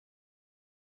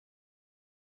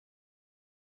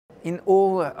In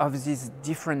all of these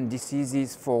different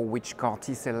diseases for which CAR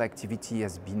T-cell activity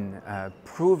has been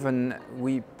proven,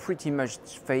 we pretty much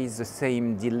face the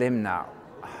same dilemma.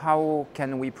 How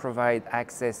can we provide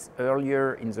access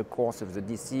earlier in the course of the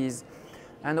disease?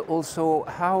 And also,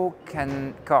 how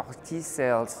can CAR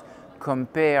T-cells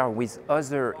compare with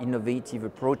other innovative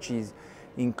approaches,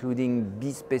 including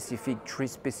B-specific,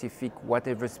 tree-specific,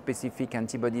 whatever specific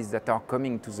antibodies that are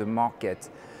coming to the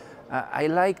market? I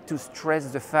like to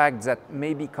stress the fact that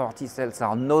maybe CAR T-cells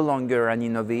are no longer an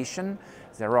innovation.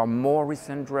 There are more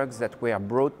recent drugs that were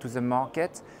brought to the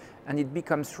market, and it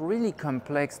becomes really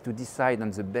complex to decide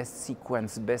on the best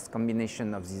sequence, best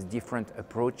combination of these different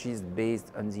approaches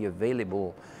based on the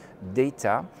available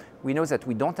data. We know that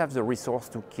we don't have the resource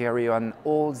to carry on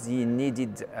all the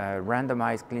needed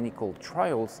randomized clinical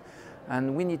trials,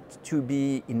 and we need to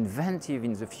be inventive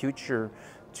in the future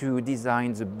to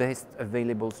design the best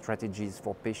available strategies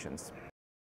for patients.